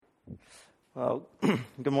Well,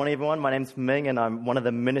 good morning, everyone. My name's Ming, and I'm one of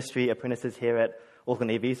the ministry apprentices here at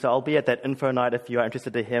Auckland EV. So I'll be at that info night if you are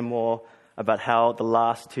interested to hear more about how the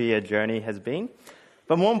last 2-year journey has been.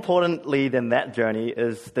 But more importantly than that journey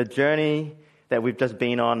is the journey that we've just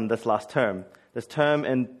been on this last term. This term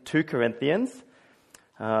in 2 Corinthians.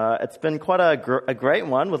 It's been quite a great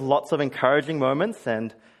one with lots of encouraging moments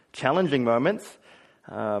and challenging moments.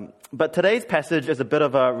 But today's passage is a bit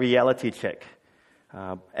of a reality check.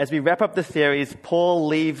 As we wrap up this series, Paul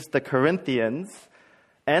leaves the Corinthians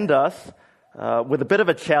and us with a bit of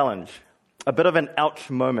a challenge, a bit of an ouch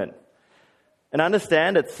moment. And I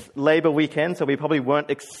understand it's Labour weekend, so we probably weren't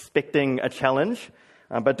expecting a challenge,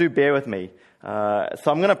 but do bear with me. So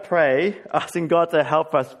I'm going to pray, asking God to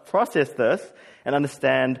help us process this and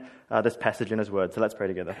understand this passage in His Word. So let's pray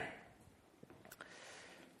together.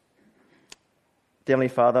 Dear Heavenly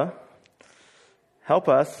Father, help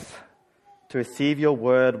us to receive your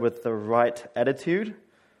word with the right attitude,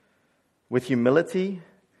 with humility,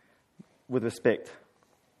 with respect.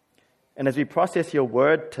 And as we process your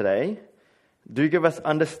word today, do give us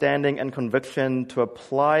understanding and conviction to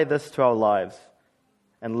apply this to our lives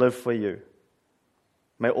and live for you.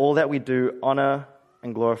 May all that we do honor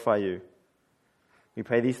and glorify you. We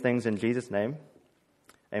pray these things in Jesus' name.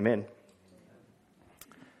 Amen.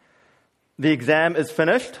 The exam is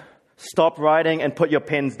finished. Stop writing and put your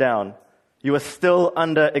pens down. You are still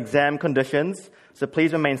under exam conditions, so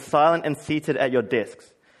please remain silent and seated at your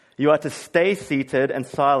desks. You are to stay seated and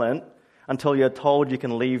silent until you're told you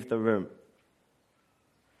can leave the room.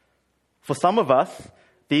 For some of us,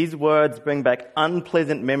 these words bring back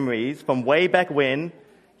unpleasant memories from way back when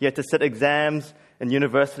you had to sit exams in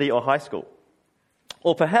university or high school.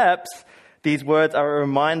 Or perhaps these words are a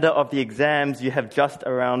reminder of the exams you have just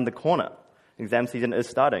around the corner. Exam season is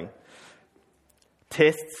starting.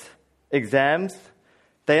 Tests, exams,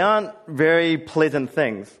 they aren't very pleasant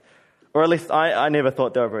things, or at least I never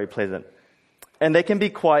thought they were very pleasant. And they can be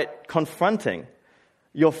quite confronting.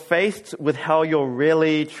 You're faced with how you're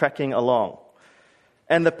really tracking along.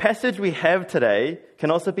 And the passage we have today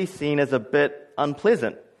can also be seen as a bit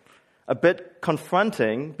unpleasant, a bit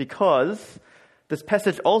confronting, because this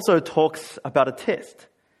passage also talks about a test.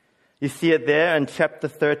 You see it there in chapter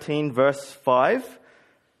 13, verse 5.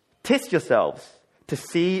 Test yourselves to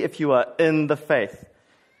see if you are in the faith.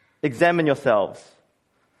 Examine yourselves.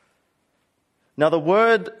 Now, the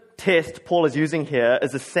word test Paul is using here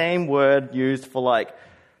is the same word used for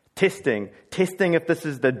testing if this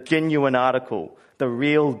is the genuine article, the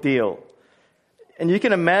real deal. And you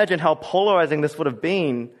can imagine how polarizing this would have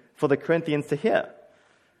been for the Corinthians to hear.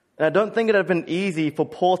 And I don't think it would have been easy for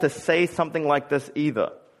Paul to say something like this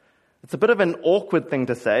either. It's a bit of an awkward thing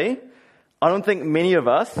to say. I don't think many of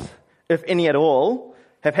us, if any at all,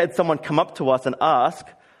 have had someone come up to us and ask,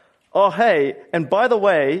 oh, hey, and by the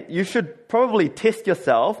way, you should probably test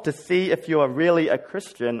yourself to see if you are really a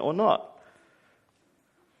Christian or not.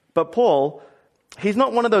 But Paul, he's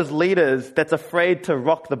not one of those leaders that's afraid to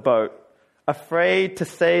rock the boat, afraid to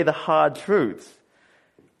say the hard truths.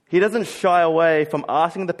 He doesn't shy away from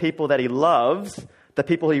asking the people that he loves, the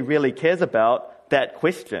people he really cares about, that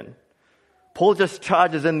question. Paul just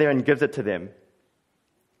charges in there and gives it to them.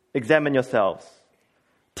 Examine yourselves.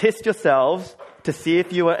 Test yourselves to see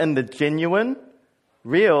if you are in the genuine,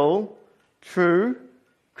 real, true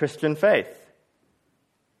Christian faith.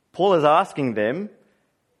 Paul is asking them,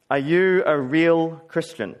 are you a real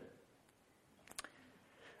Christian?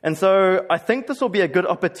 And so I think this will be a good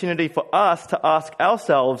opportunity for us to ask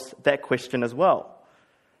ourselves that question as well.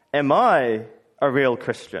 Am I a real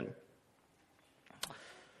Christian?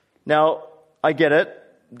 Now, I get it.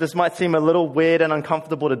 This might seem a little weird and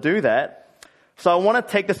uncomfortable to do that. So I want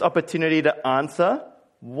to take this opportunity to answer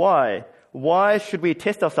why. Why should we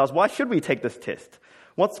test ourselves? Why should we take this test?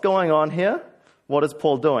 What's going on here? What is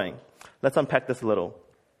Paul doing? Let's unpack this a little.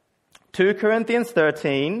 2 Corinthians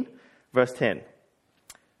 13, verse 10.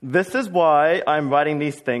 This is why I am writing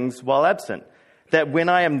these things while absent, that when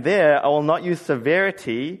I am there, I will not use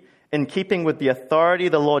severity in keeping with the authority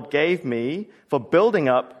the Lord gave me for building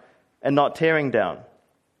up and not tearing down.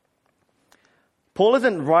 Paul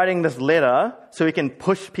isn't writing this letter so he can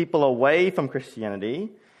push people away from Christianity,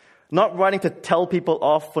 not writing to tell people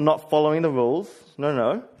off for not following the rules.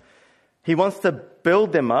 No. He wants to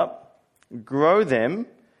build them up, grow them,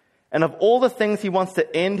 and of all the things he wants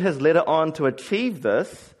to end his letter on to achieve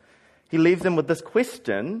this, he leaves them with this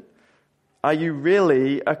question, are you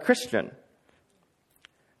really a Christian?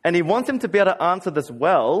 And he wants them to be able to answer this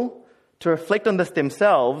well, to reflect on this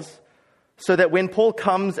themselves, so that when Paul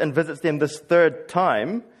comes and visits them this third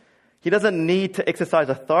time, he doesn't need to exercise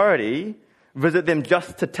authority, visit them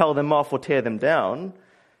just to tell them off or tear them down.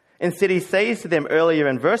 Instead, he says to them earlier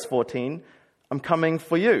in verse 14, I'm coming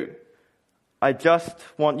for you. I just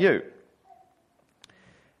want you.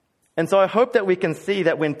 And so I hope that we can see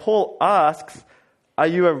that when Paul asks, are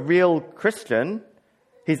you a real Christian?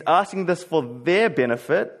 He's asking this for their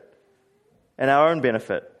benefit and our own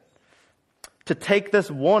benefit. To take this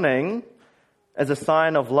warning as a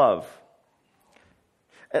sign of love.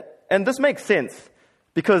 And this makes sense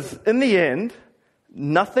because in the end,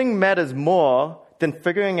 nothing matters more than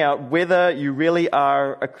figuring out whether you really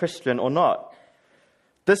are a Christian or not.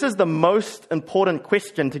 This is the most important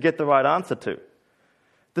question to get the right answer to.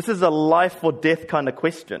 This is a life or death kind of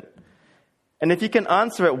question. And if you can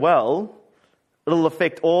answer it well, it'll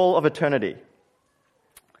affect all of eternity.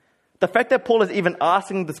 The fact that Paul is even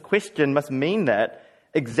asking this question must mean that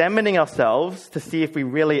examining ourselves to see if we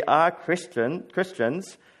really are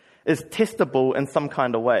Christians is testable in some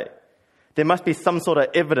kind of way. There must be some sort of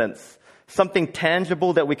evidence, something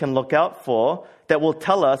tangible that we can look out for that will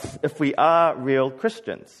tell us if we are real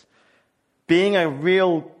Christians. Being a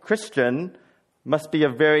real Christian must be a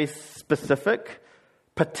very specific,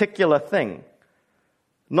 particular thing.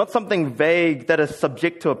 Not something vague that is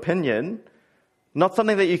subject to opinion, not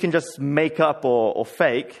something that you can just make up or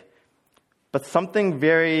fake, but something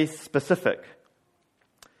very specific.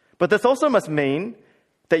 But this also must mean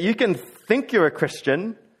that you can think you're a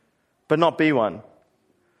Christian, but not be one.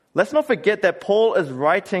 Let's not forget that Paul is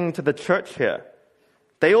writing to the church here.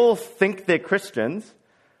 They all think they're Christians,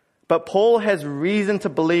 but Paul has reason to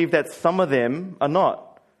believe that some of them are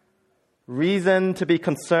not. Reason to be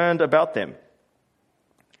concerned about them.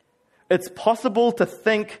 It's possible to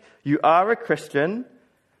think you are a Christian,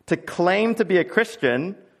 to claim to be a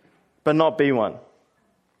Christian, but not be one.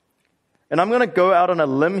 And I'm going to go out on a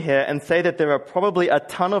limb here and say that there are probably a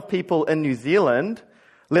ton of people in New Zealand,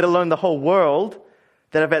 let alone the whole world,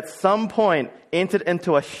 that have at some point entered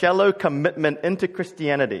into a shallow commitment into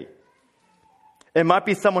Christianity. It might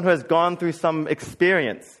be someone who has gone through some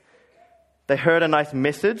experience. They heard a nice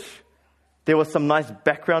message. There was some nice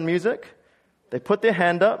background music. They put their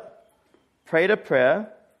hand up, prayed a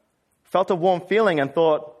prayer, felt a warm feeling and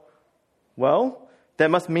thought, well,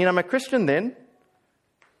 that must mean I'm a Christian then.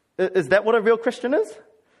 Is that what a real Christian is?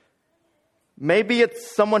 Maybe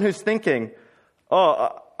it's someone who's thinking, oh,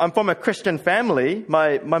 I'm from a Christian family.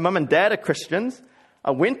 My mum and dad are Christians.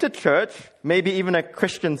 I went to church, maybe even a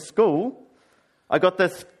Christian school. I got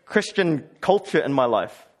this Christian culture in my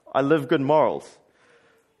life. I live good morals.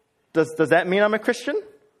 Does that mean I'm a Christian?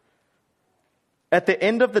 At the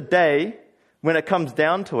end of the day, when it comes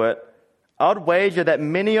down to it, I'd wager that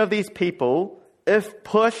many of these people, if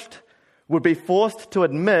pushed, would be forced to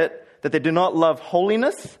admit that they do not love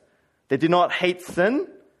holiness, they do not hate sin,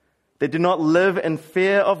 they do not live in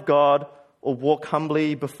fear of God or walk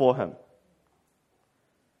humbly before Him.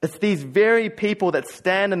 It's these very people that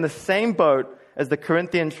stand in the same boat as the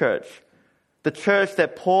Corinthian church, the church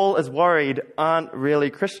that Paul is worried aren't really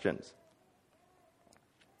Christians.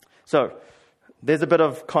 So, there's a bit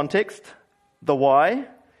of context, the why.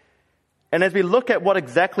 And as we look at what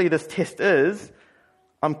exactly this test is,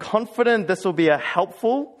 I'm confident this will be a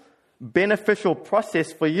helpful, beneficial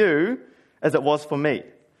process for you as it was for me.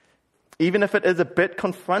 Even if it is a bit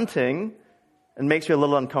confronting and makes you a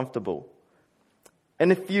little uncomfortable.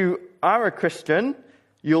 And if you are a Christian,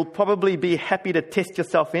 you'll probably be happy to test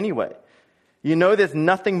yourself anyway. You know there's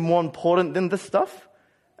nothing more important than this stuff,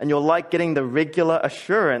 and you'll like getting the regular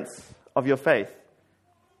assurance of your faith.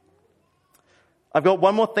 I've got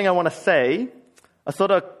one more thing I want to say, a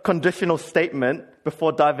sort of conditional statement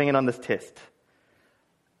before diving in on this test.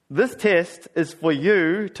 This test is for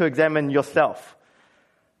you to examine yourself.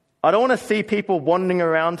 I don't want to see people wandering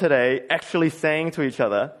around today actually saying to each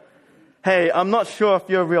other, hey, I'm not sure if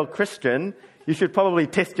you're a real Christian. You should probably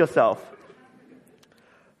test yourself.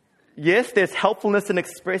 Yes, there's helpfulness in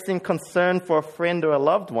expressing concern for a friend or a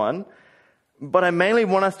loved one, but I mainly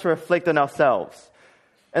want us to reflect on ourselves.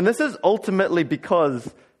 And this is ultimately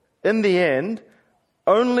because, in the end,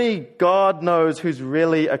 only God knows who's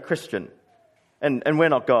really a Christian, and we're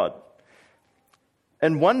not God.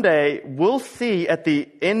 And one day, we'll see at the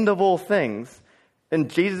end of all things, in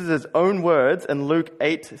Jesus' own words in Luke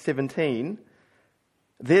 8:17,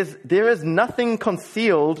 there is nothing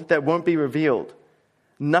concealed that won't be revealed,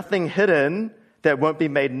 nothing hidden that won't be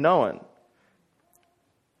made known.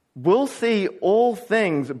 We'll see all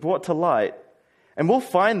things brought to light, and we'll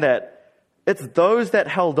find that it's those that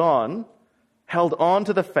held on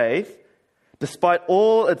to the faith, despite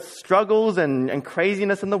all its struggles and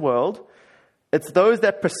craziness in the world. It's those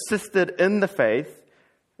that persisted in the faith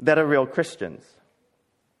that are real Christians.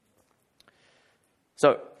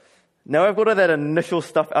 So, now we've got all that initial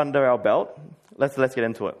stuff under our belt. Let's get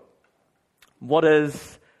into it. What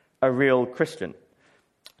is a real Christian?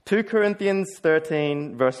 2 Corinthians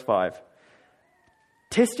 13, verse 5.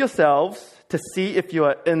 Test yourselves to see if you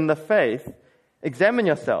are in the faith. Examine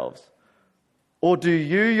yourselves. Or do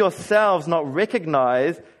you yourselves not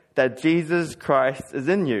recognize that Jesus Christ is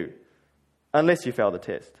in you? Unless you fail the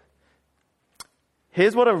test.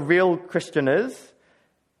 Here's what a real Christian is.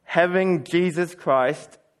 Having Jesus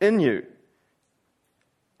Christ in you.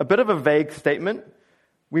 A bit of a vague statement.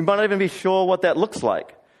 We might not even be sure what that looks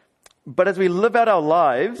like. But as we live out our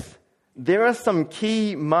lives, there are some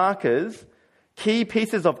key markers, key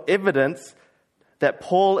pieces of evidence that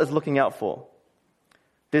Paul is looking out for.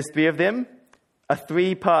 There's 3 of them, a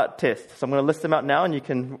 3-part test. So I'm going to list them out now, and you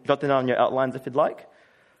can jot them down on your outlines if you'd like.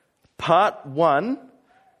 Part 1,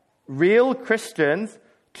 real Christians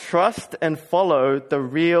trust and follow the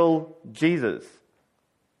real Jesus.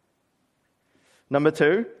 Number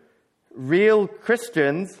 2, real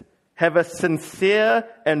Christians have a sincere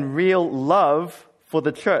and real love for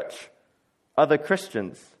the church, other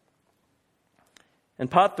Christians. And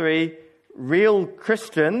part 3, real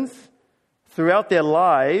Christians throughout their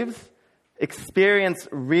lives experience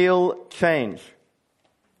real change,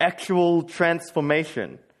 actual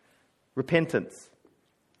transformation, repentance.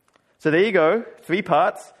 So there you go, 3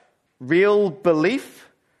 parts: real belief,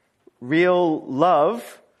 real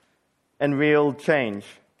love, and real change.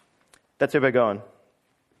 That's where we're going.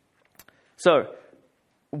 So,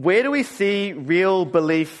 where do we see real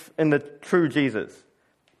belief in the true Jesus?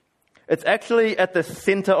 It's actually at the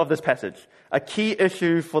center of this passage, a key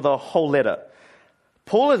issue for the whole letter.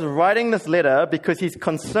 Paul is writing this letter because he's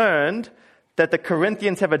concerned that the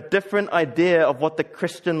Corinthians have a different idea of what the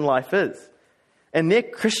Christian life is. And their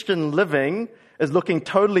Christian living is looking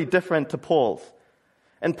totally different to Paul's.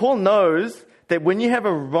 And Paul knows that when you have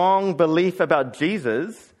a wrong belief about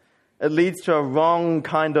Jesus, it leads to a wrong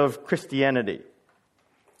kind of Christianity.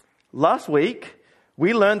 Last week,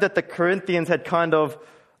 we learned that the Corinthians had kind of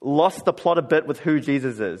lost the plot a bit with who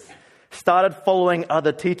Jesus is. Started following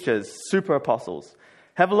other teachers, super apostles.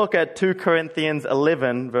 Have a look at 2 Corinthians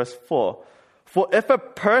 11, verse 4. For if a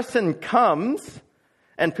person comes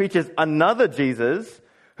and preaches another Jesus,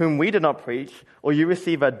 whom we did not preach, or you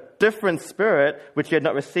receive a different spirit which you had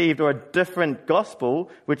not received, or a different gospel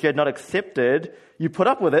which you had not accepted, you put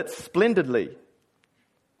up with it splendidly.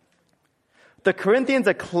 The Corinthians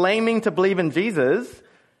are claiming to believe in Jesus,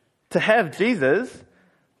 to have Jesus,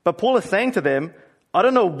 but Paul is saying to them, I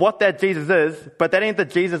don't know what that Jesus is, but that ain't the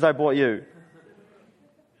Jesus I brought you.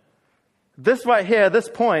 This right here, this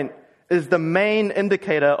point, is the main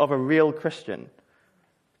indicator of a real Christian.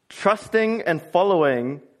 Trusting and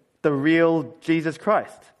following the real Jesus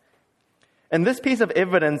Christ. And this piece of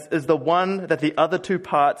evidence is the one that the other 2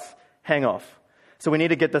 parts hang off. So we need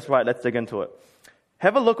to get this right. Let's dig into it.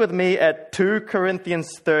 Have a look with me at 2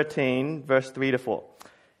 Corinthians 13, verse 3 to 4.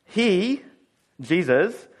 He,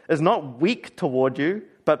 Jesus, is not weak toward you,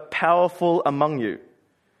 but powerful among you.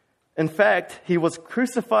 In fact, he was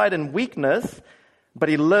crucified in weakness, but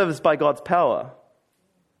he lives by God's power.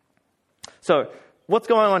 So, what's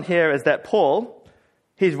going on here is that Paul,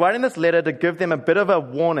 he's writing this letter to give them a bit of a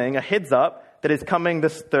warning, a heads up, that is coming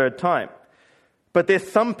this 3rd time. But there's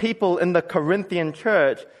some people in the Corinthian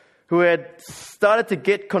church who had started to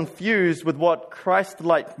get confused with what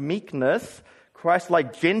Christ-like meekness,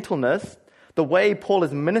 Christ-like gentleness, the way Paul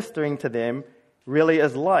is ministering to them really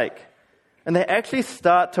is like. And they actually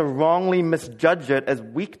start to wrongly misjudge it as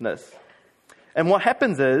weakness. And what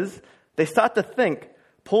happens is, they start to think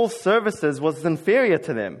Paul's services was inferior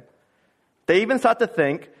to them. They even start to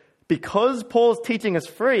think, because Paul's teaching is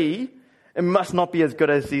free, it must not be as good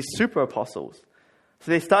as these super apostles.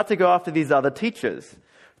 So they start to go after these other teachers.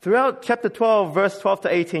 Throughout chapter 12, verse 12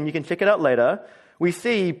 to 18, you can check it out later, we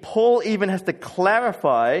see Paul even has to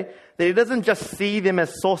clarify that he doesn't just see them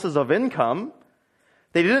as sources of income.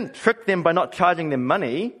 They didn't trick them by not charging them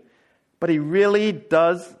money, but he really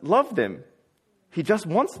does love them. He just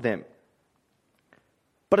wants them.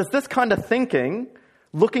 But it's this kind of thinking,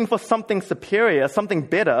 looking for something superior, something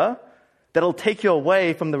better, that'll take you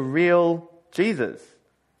away from the real Jesus.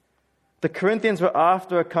 The Corinthians were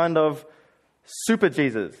after a kind of super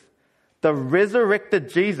Jesus, the resurrected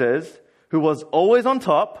Jesus who was always on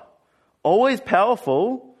top, always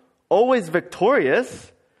powerful, always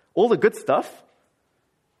victorious, all the good stuff,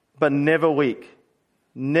 but never weak,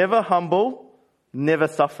 never humble, never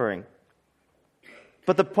suffering.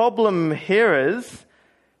 But the problem here is,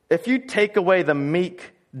 if you take away the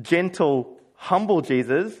meek, gentle, humble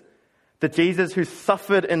Jesus, the Jesus who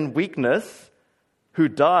suffered in weakness, who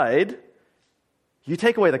died, You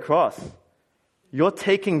take away the cross. You're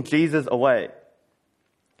taking Jesus away.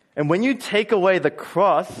 And when you take away the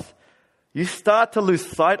cross, you start to lose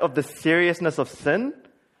sight of the seriousness of sin,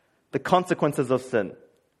 the consequences of sin.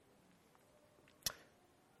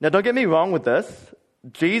 Now, don't get me wrong with this.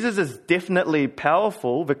 Jesus is definitely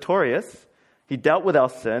powerful, victorious. He dealt with our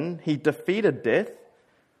sin. He defeated death.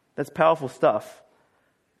 That's powerful stuff.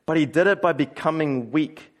 But he did it by becoming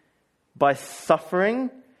weak, by suffering,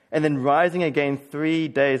 and then rising again 3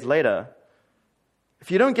 days later. If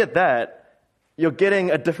you don't get that, you're getting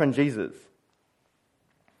a different Jesus.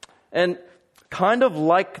 And kind of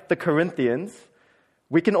like the Corinthians,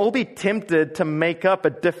 we can all be tempted to make up a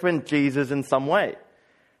different Jesus in some way,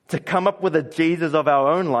 to come up with a Jesus of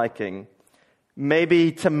our own liking,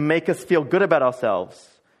 maybe to make us feel good about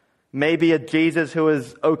ourselves, maybe a Jesus who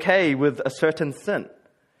is okay with a certain sin.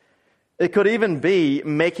 It could even be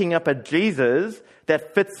making up a Jesus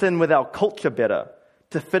that fits in with our culture better,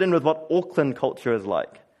 to fit in with what Auckland culture is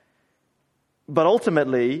like. But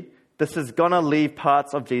ultimately, this is going to leave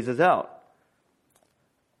parts of Jesus out.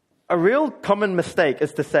 A real common mistake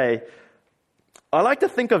is to say, I like to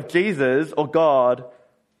think of Jesus or God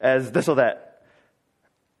as this or that.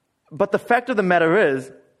 But the fact of the matter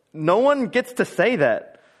is, no one gets to say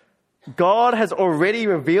that. God has already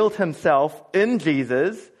revealed himself in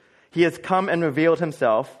Jesus. He has come and revealed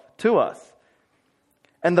himself to us.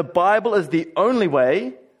 And the Bible is the only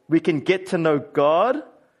way we can get to know God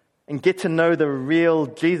and get to know the real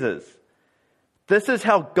Jesus. This is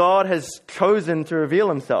how God has chosen to reveal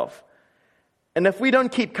himself. And if we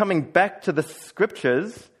don't keep coming back to the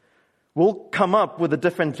scriptures, we'll come up with a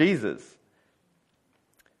different Jesus.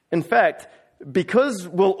 In fact, because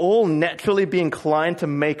we'll all naturally be inclined to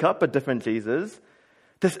make up a different Jesus,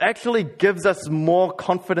 this actually gives us more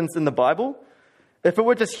confidence in the Bible. If it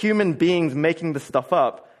were just human beings making this stuff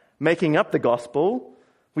up, making up the gospel,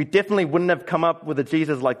 we definitely wouldn't have come up with a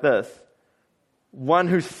Jesus like this. One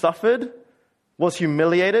who suffered, was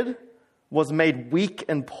humiliated, was made weak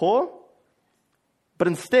and poor. But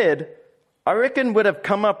instead, I reckon we'd have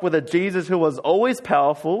come up with a Jesus who was always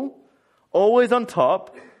powerful, always on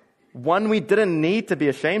top, one we didn't need to be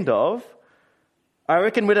ashamed of. I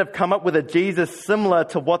reckon we'd have come up with a Jesus similar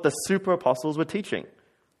to what the super apostles were teaching.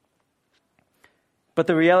 But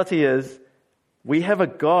the reality is, we have a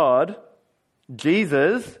God,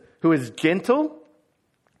 Jesus, who is gentle,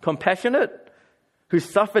 compassionate, who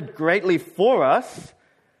suffered greatly for us,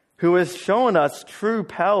 who has shown us true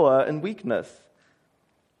power and weakness.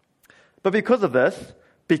 But because of this,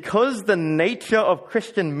 because the nature of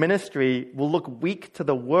Christian ministry will look weak to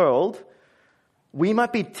the world, we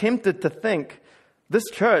might be tempted to think, this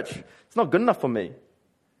church, it's not good enough for me.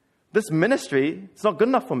 This ministry, it's not good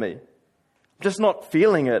enough for me. I'm just not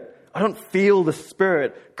feeling it. I don't feel the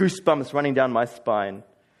Spirit, goosebumps running down my spine.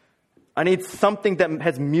 I need something that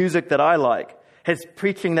has music that I like, has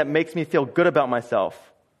preaching that makes me feel good about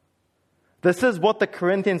myself. This is what the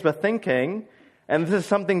Corinthians were thinking, and this is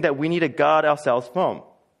something that we need to guard ourselves from.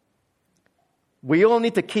 We all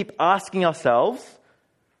need to keep asking ourselves,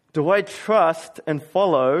 do I trust and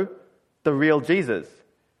follow the real Jesus?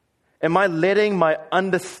 Am I letting my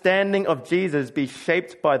understanding of Jesus be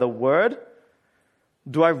shaped by the Word?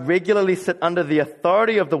 Do I regularly sit under the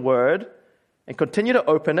authority of the Word and continue to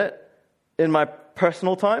open it in my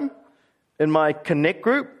personal time, in my connect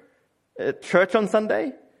group, at church on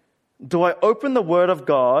Sunday? Do I open the Word of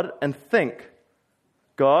God and think,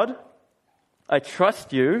 God, I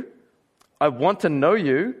trust you, I want to know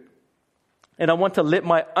you, and I want to let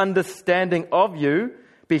my understanding of you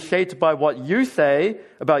be shaped by what you say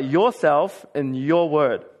about yourself in your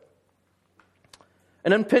Word.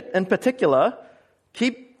 And in particular,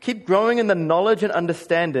 keep growing in the knowledge and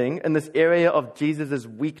understanding in this area of Jesus'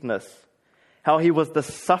 weakness, how he was the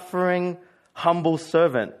suffering, humble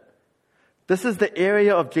servant. This is the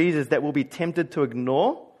area of Jesus that we'll be tempted to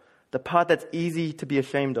ignore, the part that's easy to be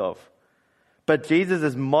ashamed of. But Jesus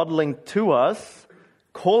is modeling to us,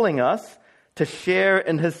 calling us to share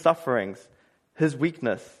in his sufferings, his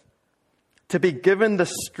weakness, to be given the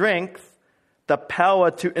strength, the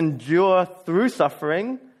power to endure through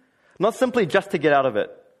suffering, not simply just to get out of it,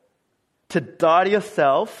 to die to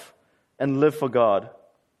yourself and live for God.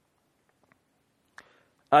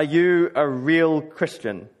 Are you a real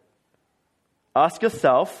Christian? Ask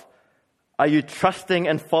yourself, are you trusting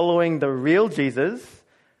and following the real Jesus,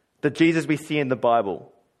 the Jesus we see in the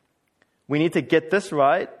Bible? We need to get this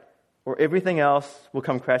right, or everything else will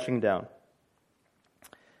come crashing down.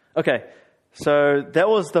 Okay, so that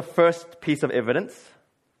was the first piece of evidence,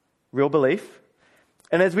 real belief.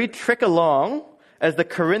 And as we trek along, as the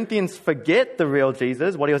Corinthians forget the real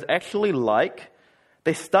Jesus, what he was actually like,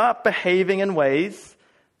 they start behaving in ways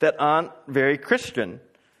that aren't very Christian.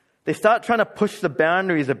 They start trying to push the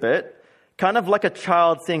boundaries a bit, kind of like a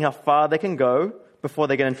child seeing how far they can go before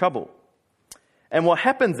they get in trouble. And what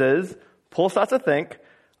happens is, Paul starts to think,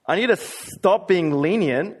 I need to stop being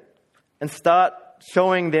lenient and start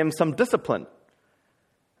showing them some discipline.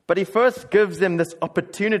 But he first gives them this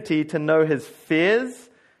opportunity to know his fears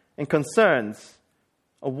and concerns,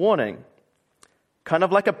 a warning. Kind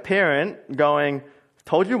of like a parent going, I've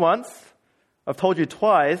told you once, I've told you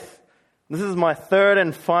twice, this is my third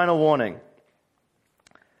and final warning.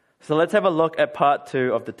 So let's have a look at part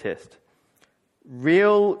 2 of the test.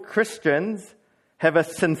 Real Christians have a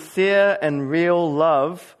sincere and real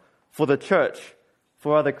love for the church,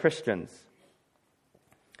 for other Christians.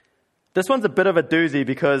 This one's a bit of a doozy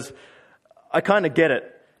because I kind of get it.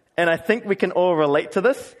 And I think we can all relate to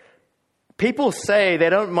this. People say they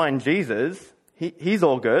don't mind Jesus. He's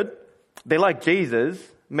all good. They like Jesus,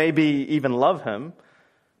 maybe even love him,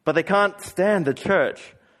 but they can't stand the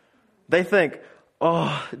church. They think,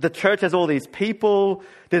 oh, the church has all these people.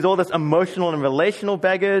 There's all this emotional and relational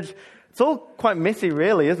baggage. It's all quite messy,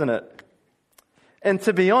 really, isn't it? And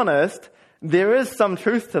to be honest, there is some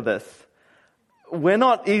truth to this. We're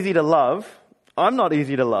not easy to love. I'm not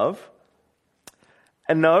easy to love.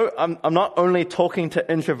 And no, I'm not only talking to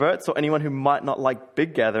introverts or anyone who might not like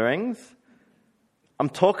big gatherings. I'm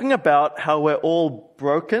talking about how we're all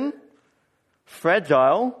broken,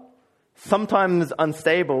 fragile, sometimes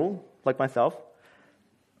unstable, like myself,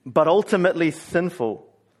 but ultimately sinful.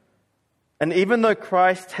 And even though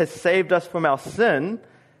Christ has saved us from our sin,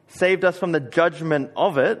 saved us from the judgment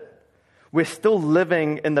of it, we're still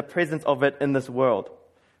living in the presence of it in this world.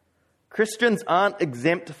 Christians aren't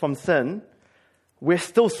exempt from sin. We're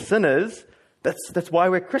still sinners. That's why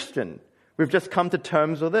we're Christian. We've just come to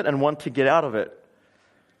terms with it and want to get out of it.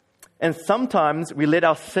 And sometimes we let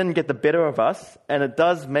our sin get the better of us, and it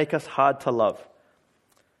does make us hard to love.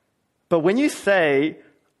 But when you say,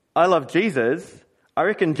 I love Jesus, I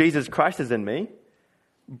reckon Jesus Christ is in me,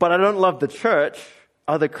 but I don't love the church,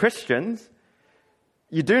 other Christians,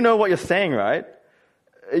 you do know what you're saying, right?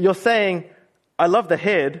 You're saying, I love the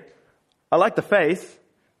head, I like the face,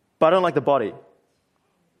 but I don't like the body.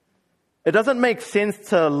 It doesn't make sense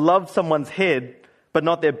to love someone's head, but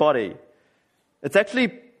not their body. It's actually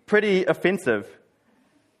pretty offensive.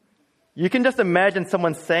 You can just imagine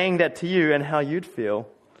someone saying that to you and how you'd feel.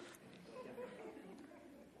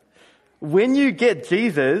 When you get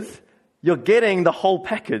Jesus, you're getting the whole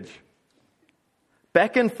package.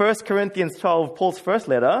 Back in 1 Corinthians 12, Paul's first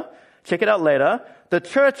letter, check it out later, the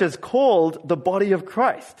church is called the body of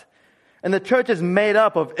Christ. And the church is made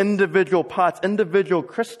up of individual parts, individual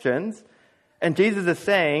Christians. And Jesus is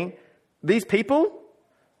saying, these people,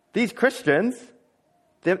 these Christians,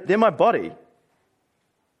 they're my body.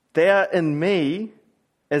 They are in me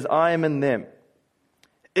as I am in them.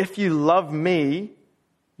 If you love me,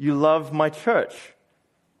 you love my church,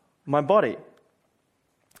 my body.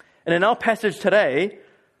 And in our passage today,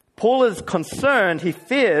 Paul is concerned, he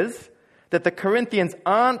fears that the Corinthians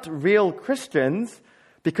aren't real Christians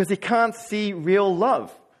because he can't see real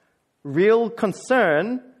love, real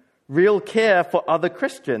concern, real care for other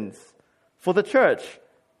Christians, for the church.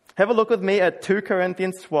 Have a look with me at 2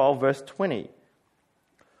 Corinthians 12, verse 20.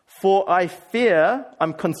 For I fear,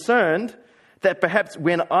 I'm concerned, that perhaps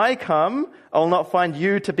when I come, I will not find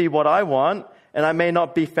you to be what I want, and I may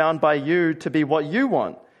not be found by you to be what you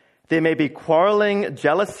want. There may be quarreling,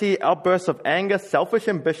 jealousy, outbursts of anger, selfish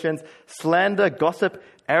ambitions, slander, gossip,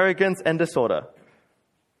 arrogance, and disorder.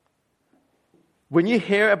 When you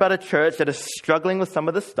hear about a church that is struggling with some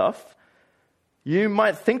of this stuff, you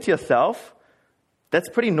might think to yourself, that's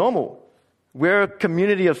pretty normal. We're a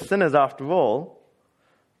community of sinners after all.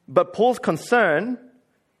 But Paul's concern,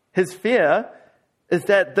 his fear, is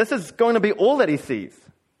that this is going to be all that he sees.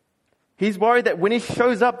 He's worried that when he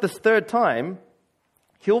shows up this third time,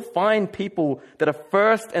 he'll find people that are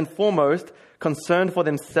first and foremost concerned for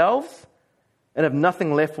themselves and have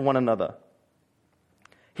nothing left for one another.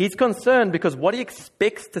 He's concerned because what he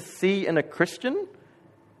expects to see in a Christian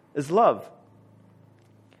is love.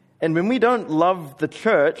 And when we don't love the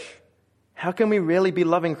church, how can we really be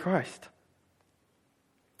loving Christ?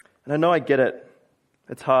 And I know I get it.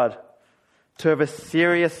 It's hard to have a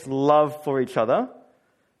serious love for each other,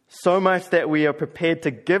 so much that we are prepared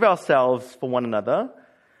to give ourselves for one another,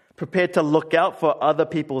 prepared to look out for other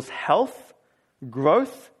people's health,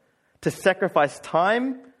 growth, to sacrifice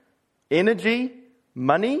time, energy,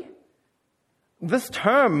 money. This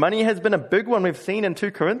term, money, has been a big one we've seen in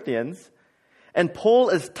 2 Corinthians. And Paul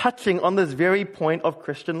is touching on this very point of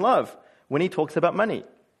Christian love when he talks about money.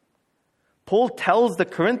 Paul tells the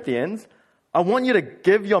Corinthians, I want you to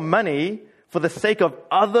give your money for the sake of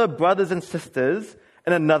other brothers and sisters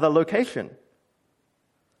in another location.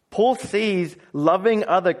 Paul sees loving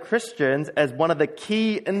other Christians as one of the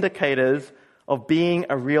key indicators of being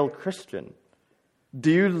a real Christian.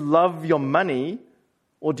 Do you love your money,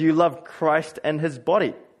 or do you love Christ and his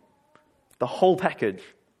body? The whole package.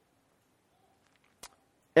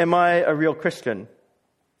 Am I a real Christian?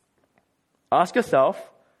 Ask yourself,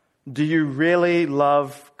 do you really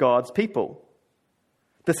love God's people?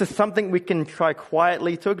 This is something we can try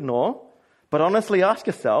quietly to ignore, but honestly ask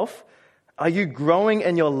yourself, are you growing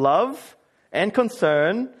in your love and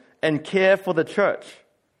concern and care for the church?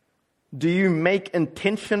 Do you make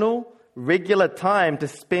intentional, regular time to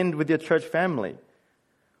spend with your church family?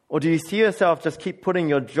 Or do you see yourself just keep putting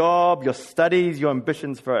your job, your studies, your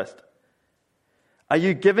ambitions first? Are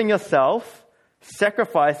you giving yourself,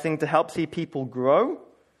 sacrificing to help see people grow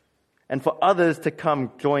and for others to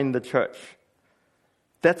come join the church?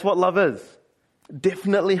 That's what love is.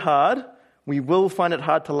 Definitely hard. We will find it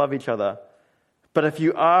hard to love each other. But if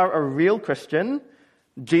you are a real Christian,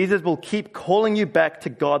 Jesus will keep calling you back to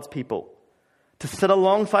God's people, to sit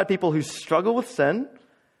alongside people who struggle with sin,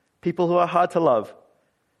 people who are hard to love.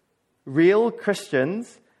 Real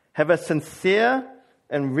Christians have a sincere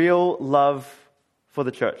and real love for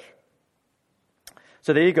the church.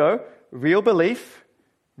 So there you go. Real belief,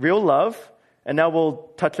 real love, and now we'll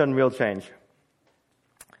touch on real change.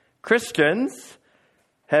 Christians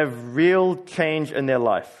have real change in their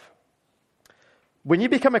life. When you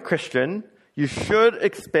become a Christian, you should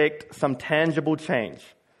expect some tangible change.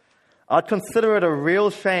 I'd consider it a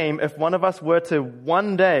real shame if one of us were to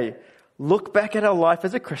one day look back at our life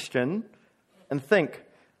as a Christian and think,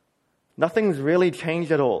 nothing's really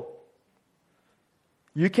changed at all.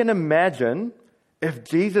 You can imagine if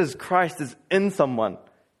Jesus Christ is in someone,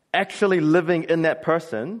 actually living in that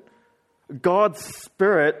person, God's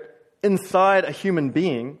Spirit inside a human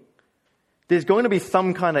being, there's going to be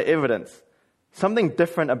some kind of evidence, something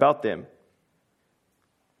different about them.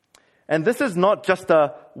 And this is not just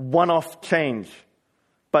a one-off change,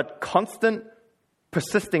 but constant,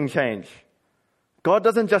 persisting change. God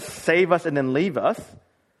doesn't just save us and then leave us.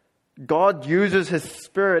 God uses His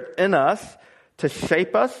Spirit in us to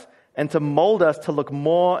shape us and to mold us to look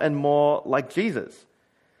more and more like Jesus,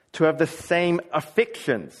 to have the same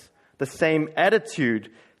affections, the same attitude,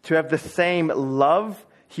 to have the same love,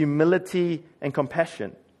 humility, and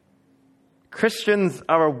compassion. Christians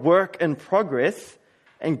are a work in progress,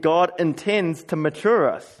 and God intends to mature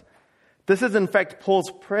us. This is in fact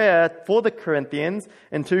Paul's prayer for the Corinthians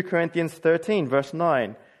in 2 Corinthians 13, verse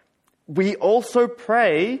 9. We also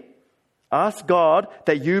pray, ask God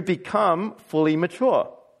that you become fully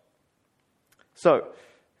mature. So,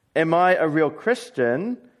 am I a real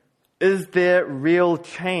Christian? Is there real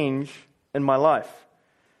change in my life?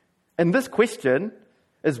 And this question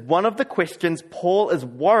is one of the questions Paul is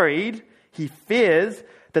worried, he fears,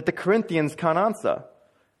 that the Corinthians can't answer.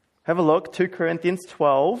 Have a look, 2 Corinthians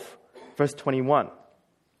 12, verse 21.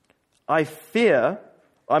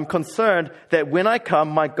 I'm concerned that when I come,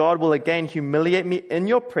 my God will again humiliate me in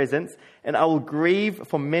your presence, and I will grieve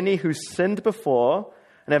for many who sinned before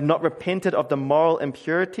and have not repented of the moral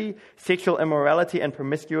impurity, sexual immorality, and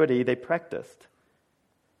promiscuity they practiced.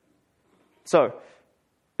 So,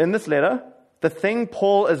 in this letter, the thing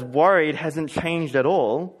Paul is worried hasn't changed at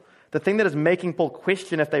all. The thing that is making Paul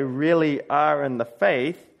question if they really are in the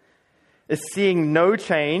faith is seeing no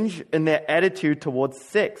change in their attitude towards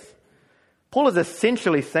sex. Paul is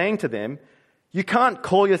essentially saying to them, you can't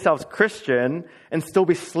call yourselves Christian and still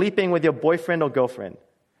be sleeping with your boyfriend or girlfriend.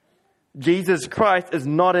 Jesus Christ is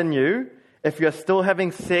not in you if you're still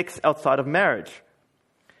having sex outside of marriage.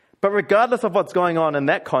 But regardless of what's going on in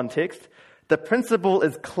that context, the principle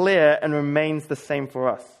is clear and remains the same for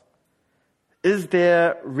us. Is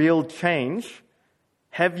there real change?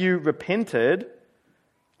 Have you repented?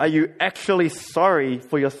 Are you actually sorry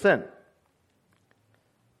for your sin?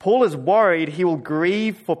 Paul is worried he will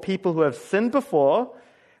grieve for people who have sinned before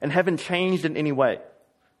and haven't changed in any way.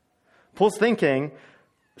 Paul's thinking,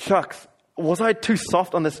 shucks, was I too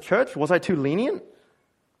soft on this church? Was I too lenient?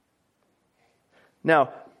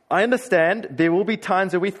 Now, I understand there will be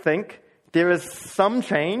times where we think there is some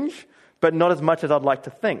change, but not as much as I'd like to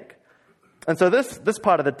think. And so this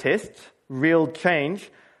part of the test, real change,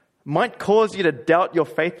 might cause you to doubt your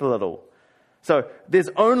faith a little. So there's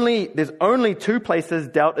only two places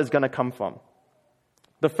doubt is going to come from.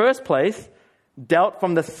 The first place, doubt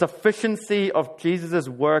from the sufficiency of Jesus'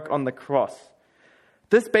 work on the cross.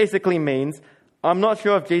 This basically means, I'm not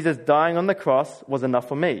sure if Jesus dying on the cross was enough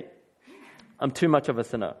for me. I'm too much of a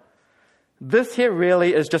sinner. This here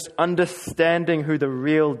really is just understanding who the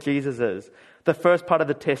real Jesus is. The first part of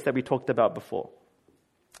the test that we talked about before.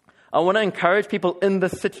 I want to encourage people in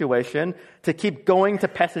this situation to keep going to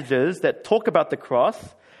passages that talk about the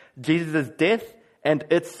cross, Jesus' death, and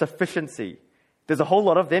its sufficiency. There's a whole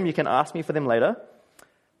lot of them. You can ask me for them later.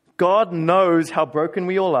 God knows how broken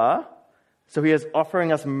we all are, so He is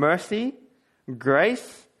offering us mercy,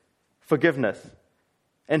 grace, forgiveness.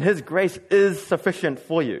 And His grace is sufficient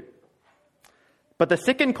for you. But the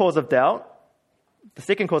second cause of doubt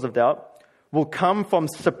will come from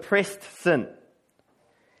suppressed sin.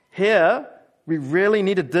 Here, we really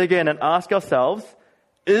need to dig in and ask ourselves,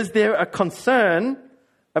 is there a concern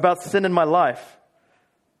about sin in my life?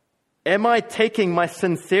 Am I taking my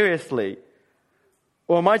sin seriously?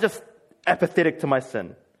 Or am I just apathetic to my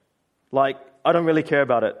sin? Like, I don't really care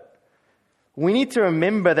about it. We need to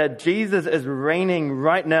remember that Jesus is reigning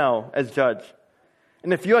right now as judge.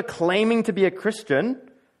 And if you are claiming to be a Christian,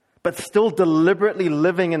 but still deliberately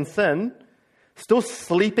living in sin, still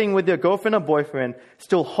sleeping with your girlfriend or boyfriend,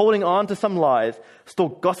 still holding on to some lies, still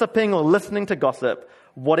gossiping or listening to gossip,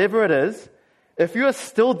 whatever it is, if you are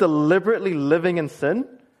still deliberately living in sin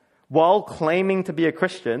while claiming to be a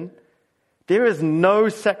Christian, there is no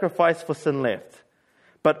sacrifice for sin left,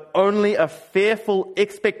 but only a fearful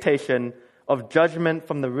expectation of judgment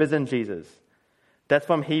from the risen Jesus. That's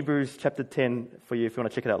from Hebrews chapter 10 for you if you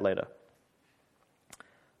want to check it out later.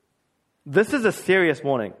 This is a serious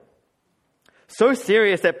warning. So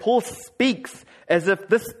serious that Paul speaks as if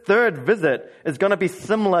this third visit is going to be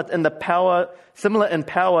similar in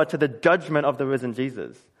power to the judgment of the risen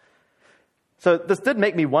Jesus. So this did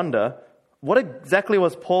make me wonder, what exactly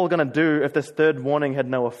was Paul going to do if this third warning had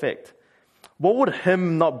no effect? What would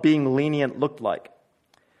him not being lenient look like?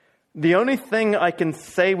 The only thing I can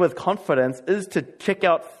say with confidence is to check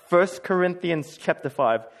out 1 Corinthians chapter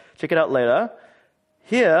 5. Check it out later.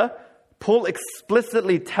 Here, Paul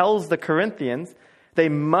explicitly tells the Corinthians they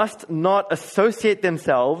must not associate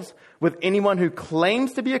themselves with anyone who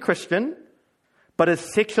claims to be a Christian, but is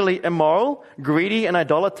sexually immoral, greedy, an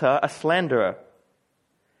idolater, a slanderer.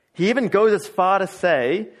 He even goes as far to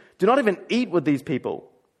say, do not even eat with these people.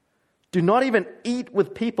 Do not even eat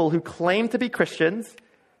with people who claim to be Christians,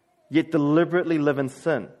 yet deliberately live in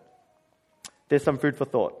sin. There's some food for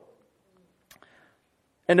thought.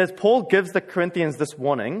 And as Paul gives the Corinthians this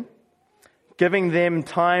warning, giving them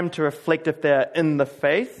time to reflect if they're in the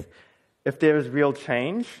faith, if there is real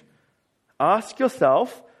change, ask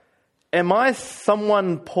yourself, am I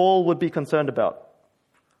someone Paul would be concerned about?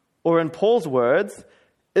 Or in Paul's words,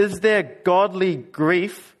 is there godly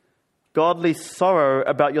grief, godly sorrow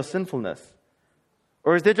about your sinfulness?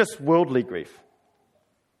 Or is there just worldly grief?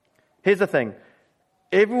 Here's the thing.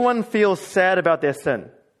 Everyone feels sad about their sin,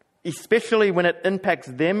 especially when it impacts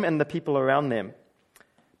them and the people around them.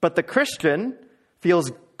 But the Christian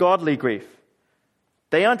feels godly grief.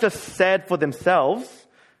 They aren't just sad for themselves,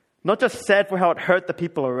 not just sad for how it hurt the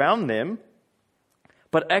people around them,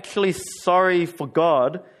 but actually sorry for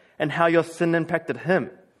God and how your sin impacted Him,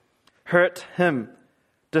 hurt Him,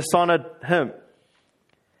 dishonored Him.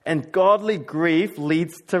 And godly grief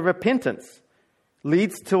leads to repentance,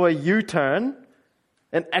 leads to a U-turn,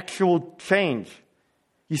 an actual change.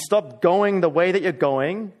 You stop going the way that you're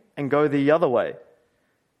going and go the other way.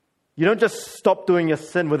 You don't just stop doing your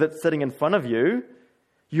sin with it sitting in front of you.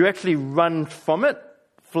 You actually run from it,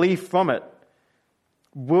 flee from it.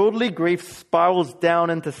 Worldly grief spirals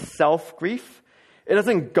down into self-grief. It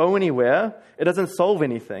doesn't go anywhere. It doesn't solve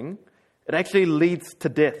anything. It actually leads to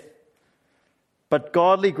death. But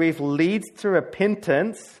godly grief leads to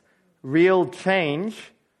repentance, real change,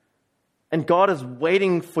 and God is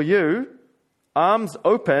waiting for you, arms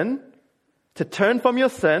open, to turn from your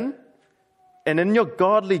sin, and in your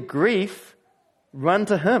godly grief, run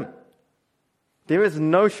to Him. There is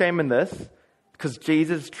no shame in this, because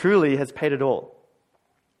Jesus truly has paid it all.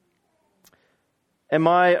 Am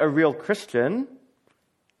I a real Christian?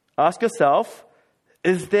 Ask yourself,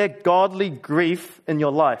 is there godly grief in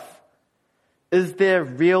your life? Is there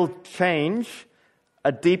real change,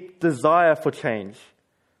 a deep desire for change?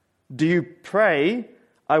 Do you pray,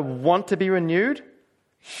 I want to be renewed,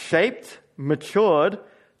 shaped, matured,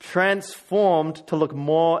 transformed to look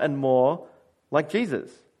more and more like Jesus?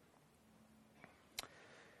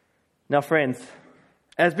 Now, friends,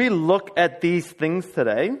 as we look at these things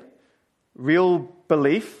today, real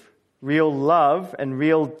belief, real love, and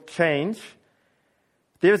real change,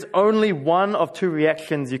 there's only one of two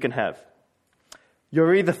reactions you can have.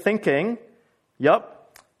 You're either thinking,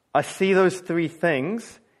 yep, I see those three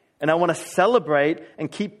things, and I want to celebrate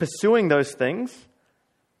and keep pursuing those things.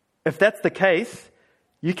 If that's the case,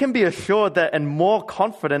 you can be assured that and more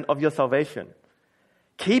confident of your salvation.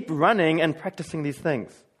 Keep running and practicing these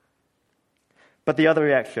things. But the other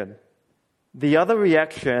reaction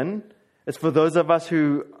is for those of us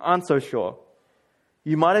who aren't so sure.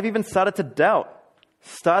 You might have even started to doubt,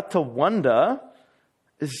 start to wonder,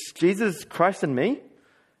 is Jesus Christ in me?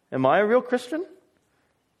 Am I a real Christian?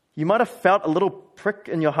 You might have felt a little prick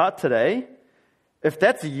in your heart today. If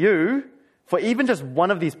that's you, for even just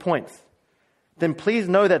one of these points, then please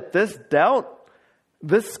know that this doubt,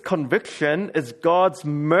 this conviction is God's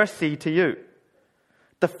mercy to you.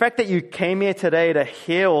 The fact that you came here today to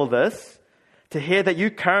hear all this, to hear that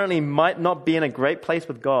you currently might not be in a great place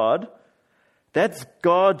with God, that's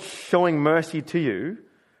God showing mercy to you,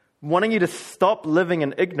 wanting you to stop living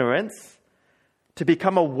in ignorance, to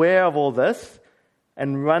become aware of all this,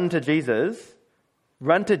 and run to Jesus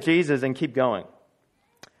and keep going.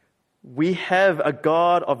 We have a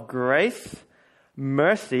God of grace,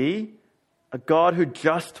 mercy, a God who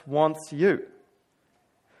just wants you.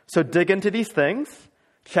 So dig into these things,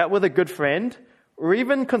 chat with a good friend, or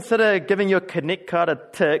even consider giving your Connect card a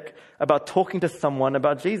tick about talking to someone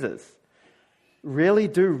about Jesus. Really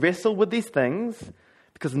do wrestle with these things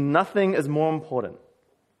because nothing is more important.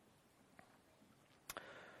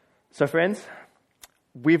 So friends,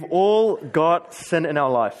 we've all got sin in our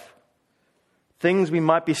life. Things we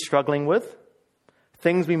might be struggling with,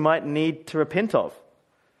 things we might need to repent of.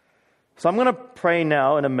 So I'm going to pray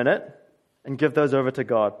now in a minute and give those over to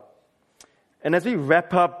God. And as we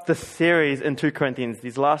wrap up the series in 2 Corinthians,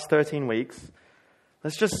 these last 13 weeks,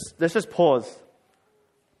 let's just pause.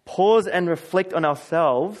 Pause and reflect on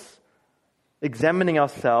ourselves, examining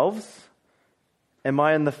ourselves. Am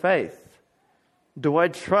I in the faith? Do I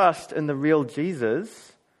trust in the real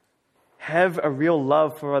Jesus? Have a real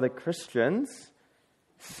love for other Christians?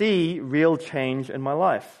 See real change in my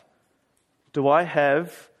life? Do I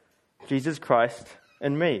have Jesus Christ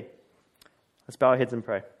in me? Let's bow our heads and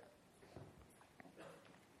pray.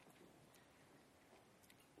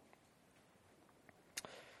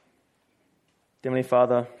 Heavenly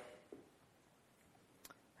Father,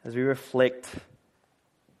 as we reflect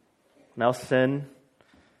on our sin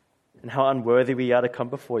and how unworthy we are to come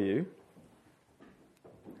before you,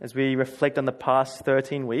 as we reflect on the past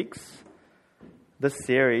 13 weeks, this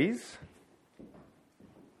series,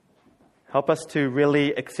 help us to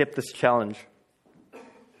really accept this challenge.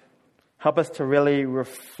 Help us to really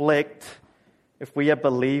reflect if we are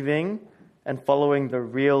believing and following the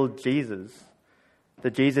real Jesus, the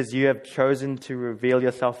Jesus you have chosen to reveal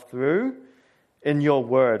yourself through in your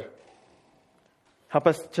word. Help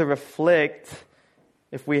us to reflect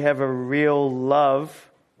if we have a real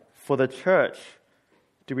love for the church.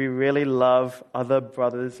 Do we really love other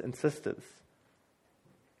brothers and sisters?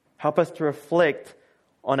 Help us to reflect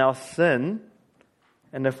on our sin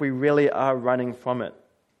and if we really are running from it.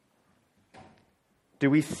 Do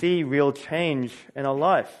we see real change in our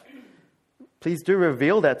life? Please do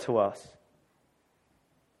reveal that to us.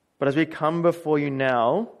 But as we come before you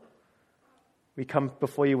now, we come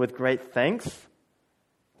before you with great thanks.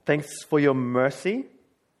 Thanks for your mercy.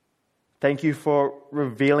 Thank you for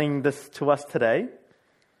revealing this to us today.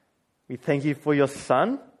 We thank you for your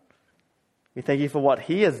Son. We thank you for what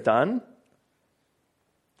He has done.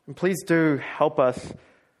 And please do help us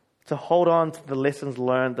to hold on to the lessons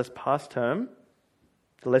learned this past term,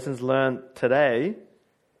 the lessons learned today,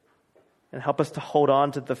 and help us to hold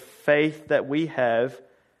on to the faith that we have,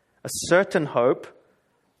 a certain hope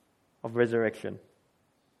of resurrection.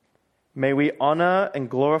 May we honor and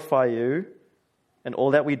glorify you in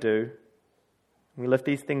all that we do. We lift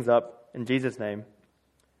these things up in Jesus' name.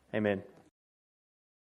 Amen.